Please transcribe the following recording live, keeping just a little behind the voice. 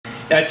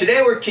Now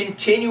today we're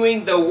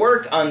continuing the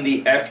work on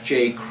the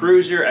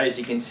fjcruiser. As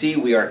you can see,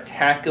 we are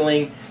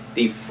tackling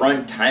the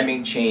front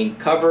timing chain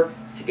cover.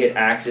 To get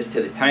access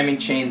to the timing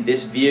chain,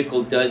 this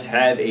vehicle does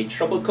have a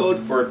trouble code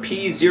for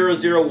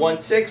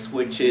P0016,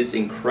 which is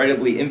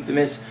incredibly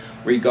infamous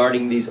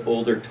regarding these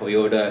older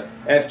Toyota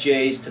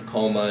FJs,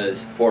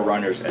 Tacomas,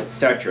 4Runners,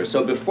 etc.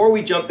 So before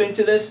we jump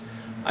into this,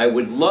 I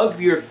would love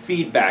your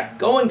feedback.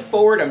 Going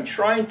forward, I'm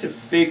trying to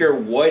figure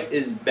what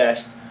is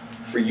best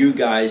for you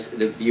guys,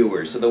 the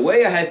viewers. So the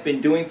way I have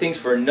been doing things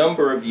for a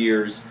number of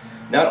years,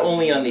 not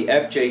only on the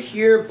FJ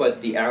here,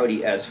 but the Audi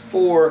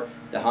S4,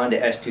 the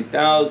Honda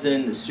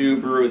S2000, the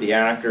Subaru, the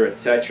Acura,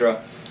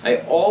 etc. I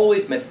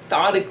always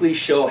methodically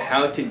show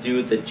how to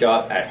do the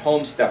job at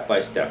home step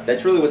by step.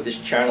 That's really what this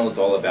channel is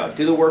all about.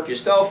 Do the work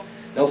yourself.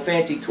 No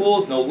fancy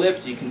tools, no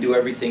lifts. You can do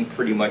everything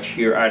pretty much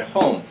here at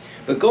home.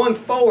 But going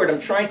forward,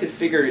 I'm trying to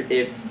figure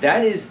if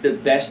that is the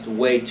best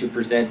way to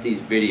present these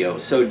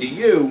videos. So do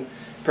you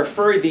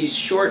prefer these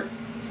short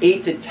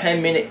 8 to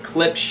 10 minute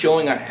clips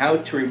showing on how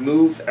to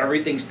remove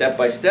everything step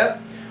by step?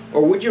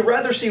 Or would you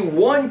rather see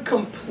one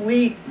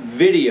complete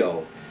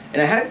video? And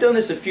I have done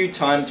this a few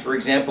times, for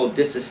example,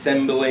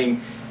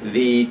 disassembling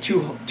the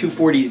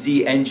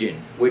 240Z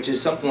engine, which is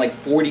something like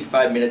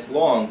 45 minutes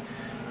long,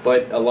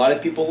 but a lot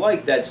of people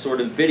like that sort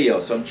of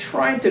video. So I'm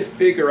trying to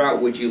figure out,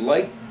 would you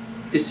like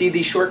to see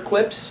these short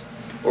clips?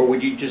 Or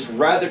would you just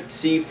rather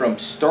see from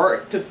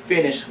start to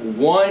finish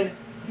one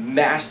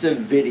massive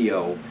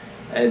video,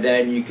 and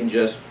then you can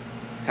just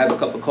have a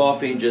cup of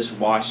coffee and just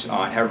watch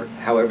on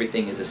how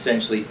everything is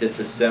essentially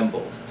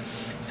disassembled.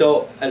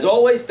 So as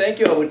always, thank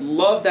you. I would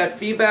love that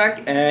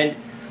feedback, and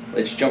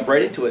let's jump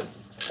right into it.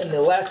 In the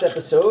last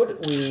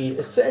episode, we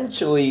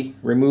essentially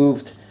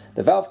removed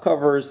the valve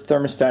covers,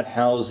 thermostat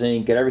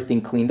housing, get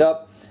everything cleaned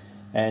up,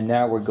 and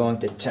now we're going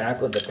to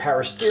tackle the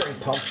power steering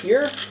pump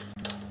here.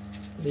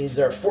 These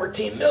are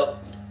 14 mil,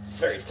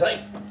 very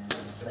tight.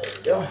 There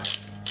we go.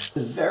 It's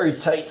a very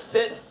tight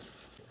fit.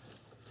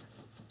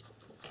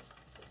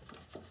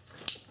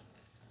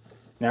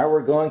 Now we're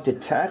going to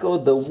tackle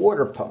the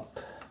water pump.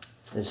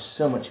 There's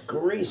so much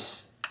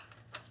grease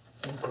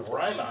and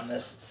grime on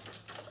this.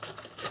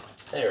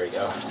 There we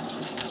go.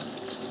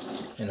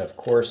 And of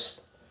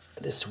course,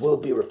 this will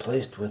be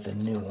replaced with a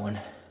new one.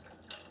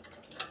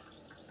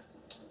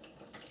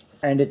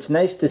 And it's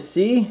nice to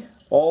see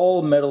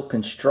all metal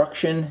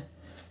construction,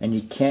 and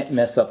you can't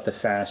mess up the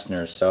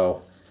fasteners.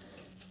 So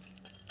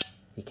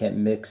you can't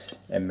mix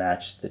and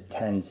match the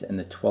 10s and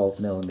the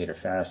 12mm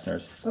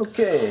fasteners.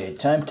 Okay,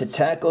 time to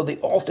tackle the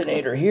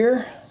alternator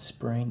here.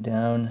 Spraying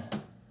down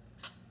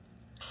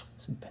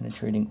some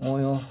penetrating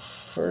oil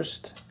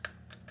first.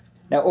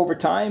 Now over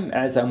time,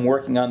 as I'm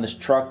working on this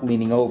truck,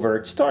 leaning over,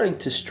 it's starting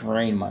to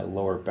strain my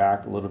lower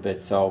back a little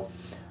bit. So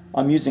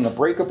I'm using a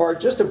breaker bar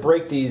just to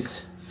break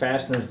these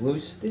fasteners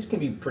loose. These can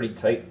be pretty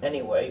tight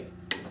anyway,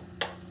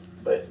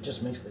 but it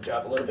just makes the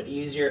job a little bit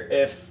easier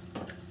if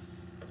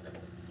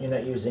you're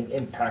not using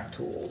impact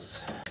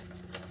tools.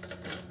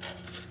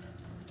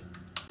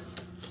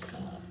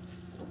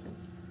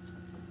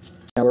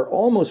 Now we're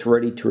almost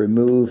ready to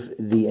remove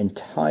the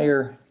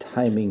entire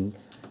timing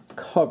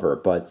cover,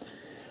 but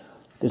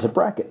there's a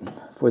bracket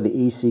for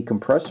the AC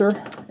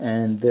compressor,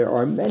 and there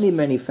are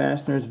many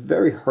fasteners,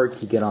 very hard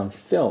to get on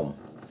film.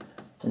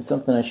 And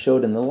something I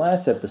showed in the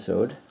last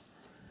episode,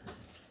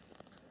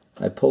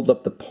 I pulled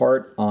up the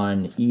part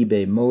on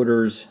eBay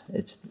Motors.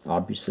 It's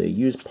obviously a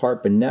used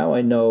part, but now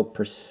I know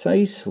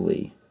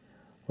precisely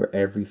where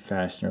every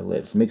fastener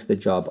lives. It makes the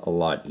job a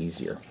lot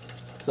easier.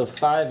 So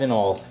 5 in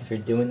all, if you're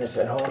doing this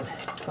at home,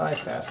 5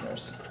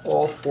 fasteners,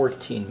 all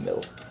 14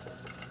 mil.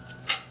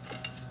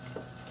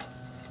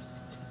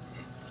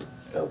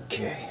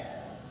 Okay,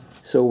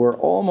 so we're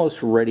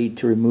almost ready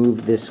to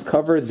remove this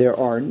cover. There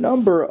are a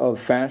number of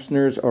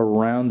fasteners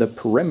around the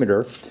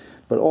perimeter,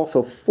 but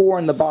also 4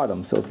 on the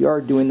bottom. So if you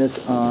are doing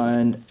this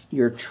on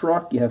your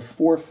truck, you have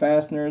 4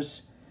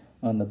 fasteners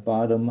on the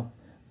bottom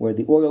where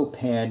the oil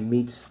pan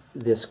meets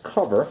this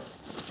cover,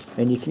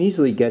 and you can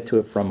easily get to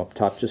it from up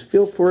top. Just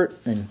feel for it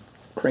and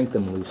crank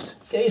them loose.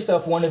 Get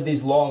yourself one of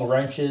these long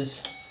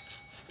wrenches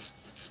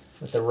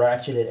with the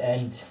ratcheted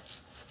end.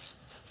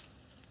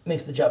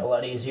 Makes the job a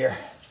lot easier.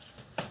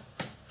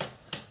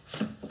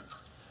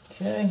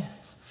 Okay.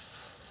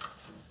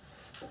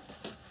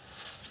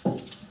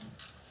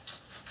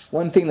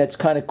 One thing that's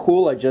kind of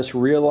cool, I just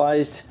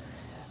realized,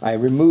 I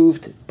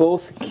removed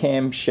both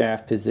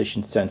camshaft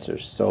position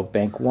sensors. So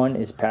bank 1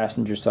 is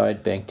passenger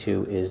side, bank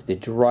 2 is the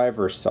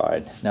driver's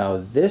side. Now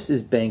this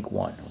is bank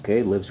 1,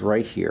 okay, lives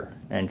right here.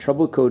 And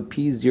trouble code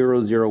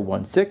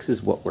P0016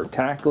 is what we're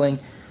tackling.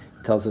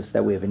 It tells us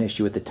that we have an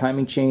issue with the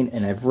timing chain,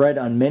 and I've read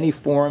on many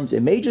forums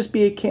it may just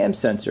be a cam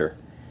sensor.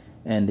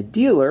 And the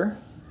dealer,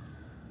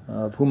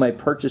 of whom I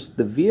purchased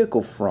the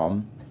vehicle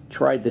from,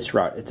 tried this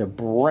route. It's a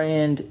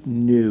brand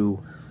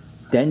new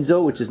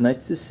Denso, which is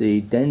nice to see,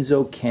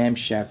 Denso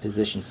camshaft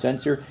position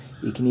sensor.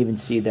 You can even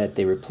see that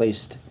they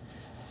replaced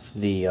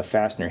the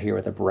fastener here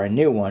with a brand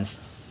new one.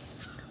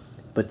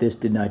 but this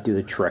did not do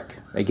the trick.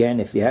 Again,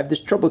 if you have this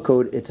trouble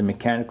code, it's a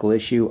mechanical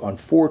issue,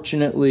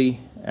 unfortunately,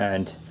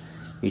 and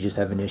you just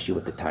have an issue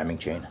with the timing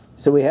chain.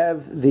 So we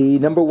have the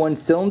number 1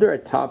 cylinder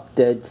at top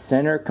dead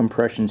center,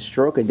 compression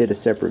stroke. I did a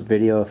separate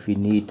video if you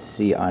need to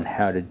see on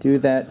how to do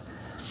that.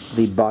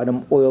 The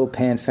bottom oil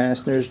pan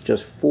fasteners,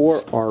 just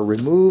 4, are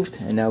removed,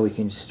 and now we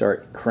can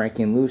start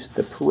cranking loose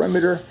the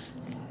perimeter.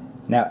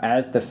 Now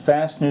as the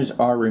fasteners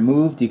are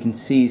removed, you can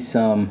see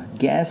some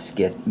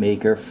gasket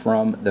maker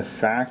from the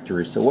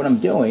factory. So what I'm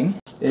doing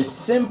is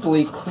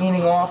simply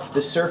cleaning off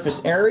the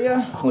surface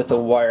area with a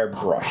wire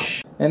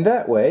brush. And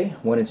that way,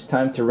 when it's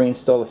time to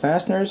reinstall the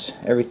fasteners,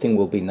 everything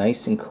will be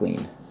nice and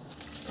clean.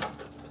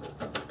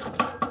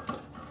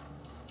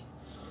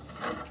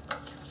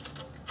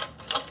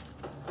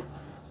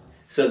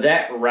 So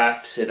that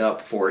wraps it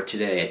up for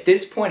today. At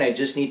this point, I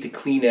just need to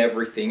clean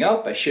everything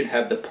up. I should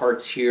have the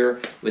parts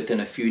here within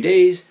a few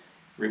days,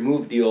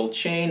 remove the old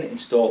chain,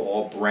 install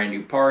all brand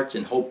new parts,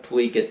 and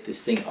hopefully get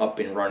this thing up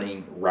and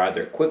running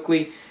rather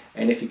quickly.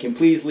 And if you can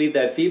please leave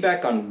that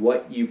feedback on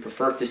what you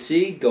prefer to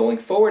see going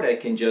forward, I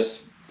can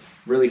just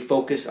really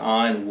focus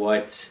on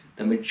what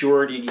the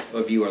majority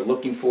of you are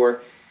looking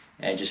for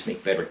and just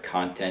make better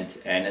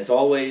content. And as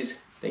always,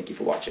 thank you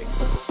for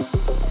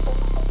watching.